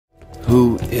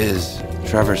Who is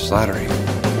Trevor Slattery?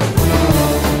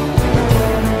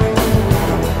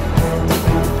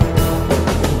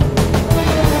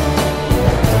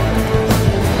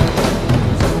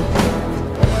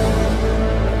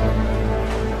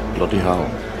 Bloody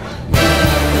hell.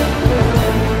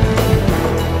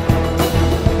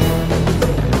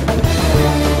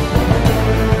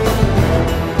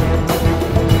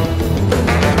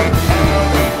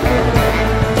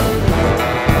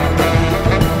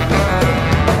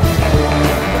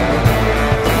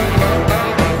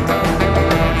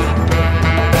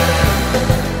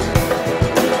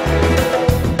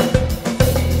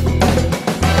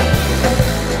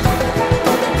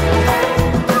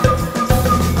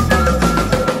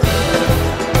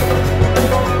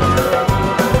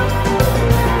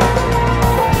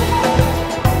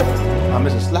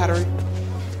 Mrs. Slattery,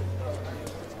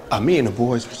 me and the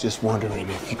boys was just wondering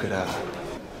if you could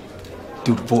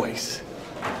do the voice.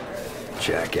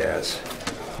 Jackass.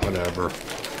 Whatever.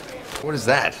 What is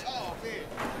that?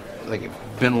 Like if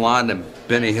Bin Laden and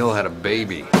Benny Hill had a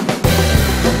baby.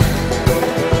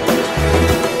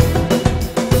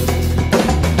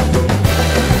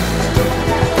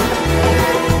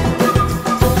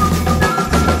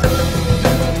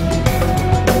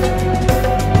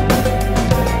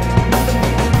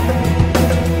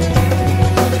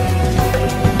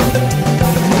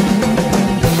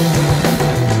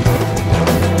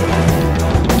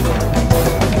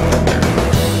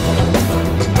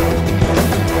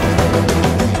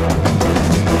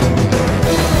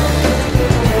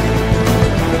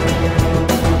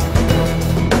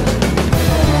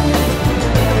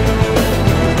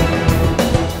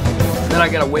 I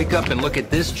gotta wake up and look at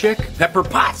this chick? Pepper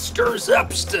Potts stirs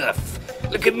up stuff.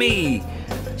 Look at me.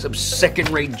 Some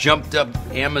second-rate jumped-up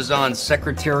Amazon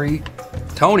secretary.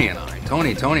 Tony's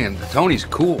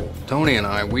cool. Tony and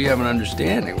I, we have an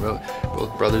understanding. We're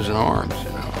both brothers in arms,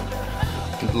 you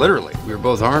know. Literally, we were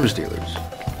both arms dealers.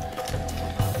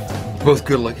 Both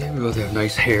good-looking, we both have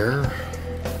nice hair.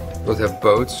 Both have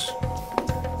boats.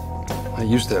 I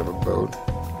used to have a boat.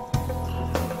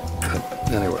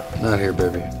 But anyway, not here,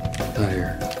 baby. Not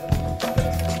here.